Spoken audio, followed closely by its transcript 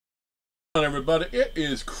Hello everybody, it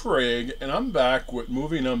is Craig and I'm back with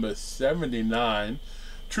movie number 79.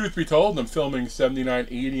 Truth be told, I'm filming 79,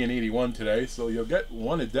 80, and 81 today, so you'll get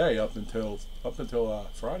one a day up until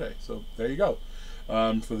Friday. So there you go,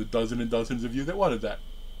 for the dozen and dozens of you that wanted that.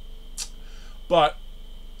 But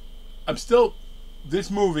I'm still, this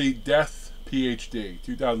movie, Death, PH.D,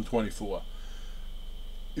 2024.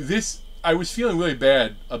 I was feeling really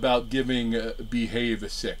bad about giving Behave a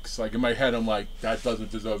 6. Like, in my head, I'm like, that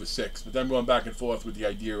doesn't deserve a 6. But then I'm going back and forth with the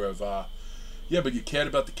idea of, yeah, but you cared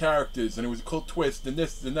about the characters, and it was a cool twist, and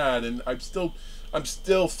this and that, and I'm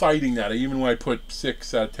still fighting that, even when I put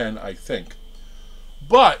 6 out of 10, I think.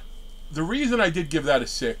 But the reason I did give that a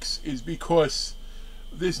 6 is because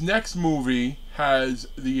this next movie has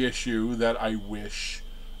the issue that I wish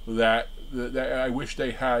that I wish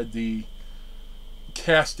they had the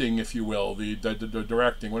casting, if you will, the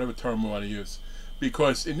directing, whatever term we want to use,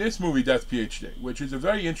 because in this movie, Death PH.D, which is a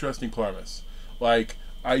very interesting premise, like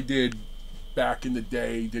I did back in the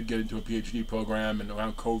day, did get into a PhD program, and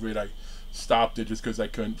around COVID, I stopped it just because I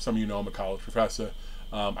couldn't. Some of you know I'm a college professor.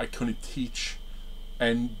 I couldn't teach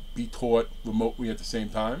and be taught remotely at the same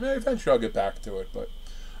time. Eventually, I'll get back to it, but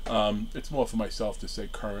it's more for myself to stay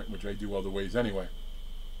current, which I do other ways anyway.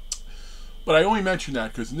 But I only mention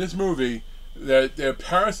that because in this movie, they're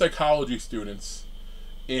parapsychology students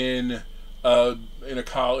in a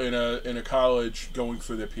college going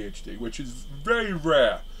for their PhD, which is very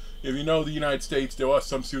rare. If you know the United States, there are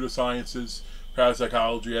some pseudosciences,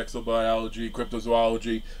 parapsychology, exobiology,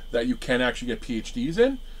 cryptozoology, that you can actually get PhDs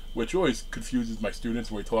in, which always confuses my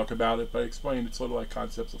students when we talk about it. But I explain it's sort of like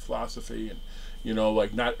concepts of philosophy, and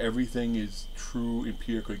like not everything is true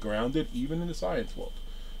empirically grounded, even in the science world.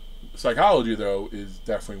 Psychology, though, is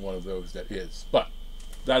definitely one of those that is. But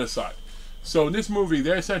that aside, so in this movie,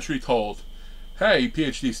 they're essentially told, hey,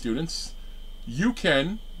 PhD students, you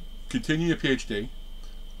can continue your PhD,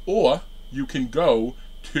 or you can go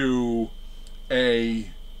to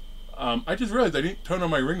a I just realized I didn't turn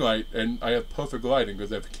on my ring light, and I have perfect lighting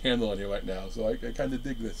because I have a candle on here right now, so I kind of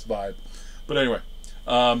dig this vibe. But anyway,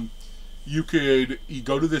 you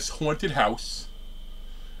go to this haunted house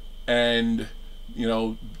and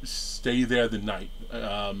stay there the night.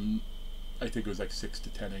 I think it was like 6 to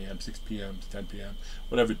 10 a.m., 6 p.m. to 10 p.m.,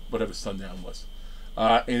 whatever sundown was.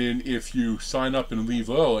 And then if you sign up and leave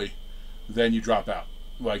early, then you drop out.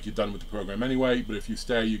 Like, you're done with the program anyway, but if you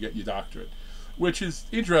stay, you get your doctorate. Which is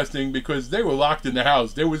interesting because they were locked in the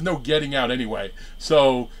house. There was no getting out anyway.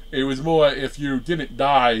 So it was more, if you didn't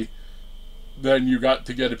die, then you got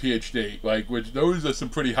to get a PhD. Which those are some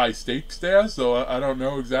pretty high stakes there, so I don't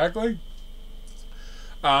know exactly.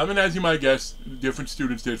 And as you might guess, different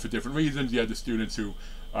students did for different reasons. You had the students who,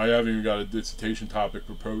 I haven't even got a dissertation topic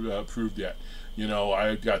approved yet.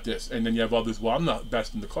 I got this. And then you have others, well, I'm not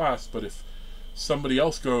best in the class, but if somebody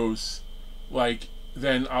else goes,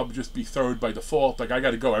 then I'll just be third by default. I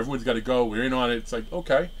got to go. Everyone's got to go. We're in on it. It's like,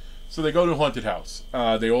 okay. So they go to a haunted house.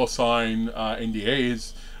 They all sign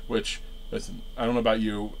NDAs, which, listen, I don't know about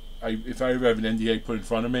you. If I ever have an NDA put in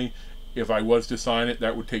front of me, if I was to sign it,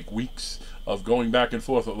 that would take weeks of going back and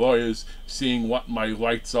forth with lawyers, seeing what my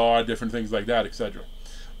rights are, different things like that, etc.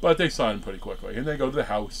 But they sign them pretty quickly, and they go to the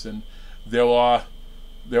house, and there are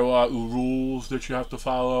rules that you have to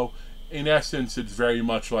follow. In essence, it's very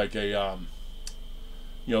much like a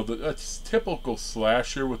it's typical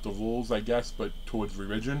slasher with the rules, I guess, but towards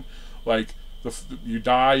religion. You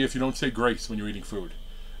die if you don't say grace when you're eating food.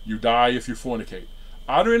 You die if you fornicate.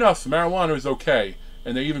 Oddly enough, marijuana is okay.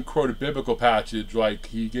 And they even quote a biblical passage, like,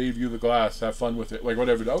 he gave you the glass, have fun with it.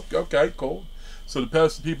 Whatever. Okay, cool. So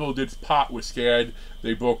the people who did pot were scared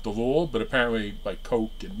they broke the rule, but apparently,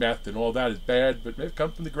 coke and meth and all that is bad, but if it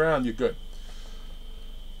comes from the ground, you're good.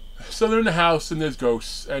 So they're in the house, and there's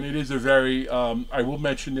ghosts, and it is a very, I will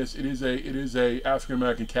mention this, it is a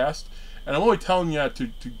African-American cast, and I'm only telling you that to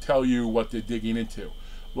tell you what they're digging into.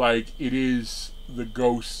 It is the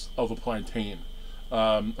ghosts of a plantain.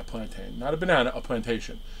 Not a banana, a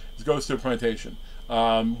plantation. It goes to a plantation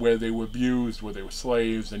where they were abused, where they were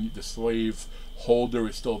slaves, and the slave holder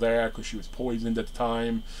is still there because she was poisoned at the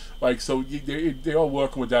time. So they're all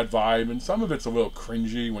working with that vibe, and some of it's a little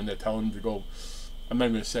cringy when they're telling them to go. I'm not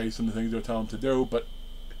going to say some of the things they're telling them to do, but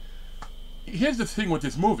here's the thing with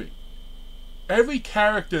this movie. Every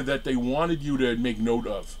character that they wanted you to make note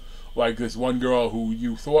of, like this one girl who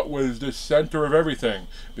you thought was the center of everything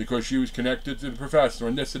because she was connected to the professor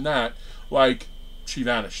and this and that, she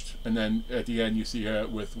vanished. And then at the end you see her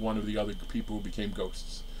with one of the other people who became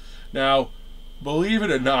ghosts. Now, believe it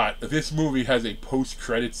or not, this movie has a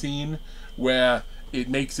post-credit scene where it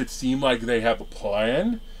makes it seem like they have a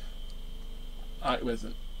plan.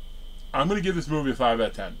 Listen, I'm going to give this movie a 5 out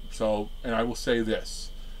of 10. So, and I will say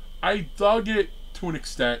this. I dug it to an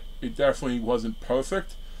extent. It definitely wasn't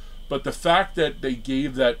perfect. But the fact that they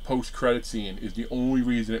gave that post-credit scene is the only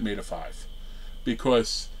reason it made a 5.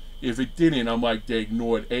 Because if it didn't, I'm like, they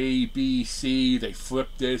ignored A, B, C, they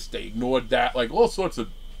flipped this, they ignored that, like all sorts of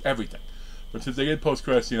everything. But since they did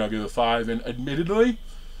post-credit scene, I'll give it a 5. And admittedly,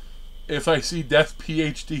 if I see Death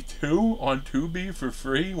PH.D 2 on Tubi for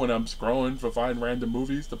free when I'm scrolling for find random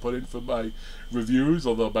movies to put in for my reviews,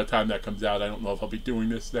 although by the time that comes out, I don't know if I'll be doing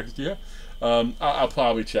this next year, I'll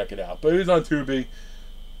probably check it out. But it is on Tubi.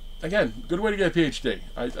 Again, good way to get a PhD.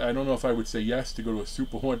 I don't know if I would say yes to go to a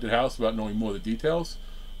super haunted house without knowing more of the details.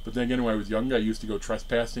 But then again, when I was younger, I used to go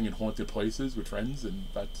trespassing in haunted places with friends, and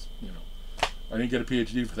that's, I didn't get a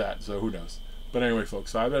PhD for that, so who knows. But anyway,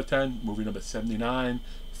 folks, 5 out of 10, movie number 79,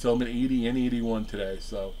 filming 80 and 81 today,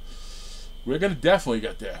 so we're going to definitely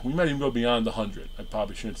get there. We might even go beyond the 100. I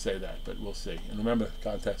probably shouldn't say that, but we'll see. And remember,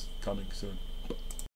 contest coming soon.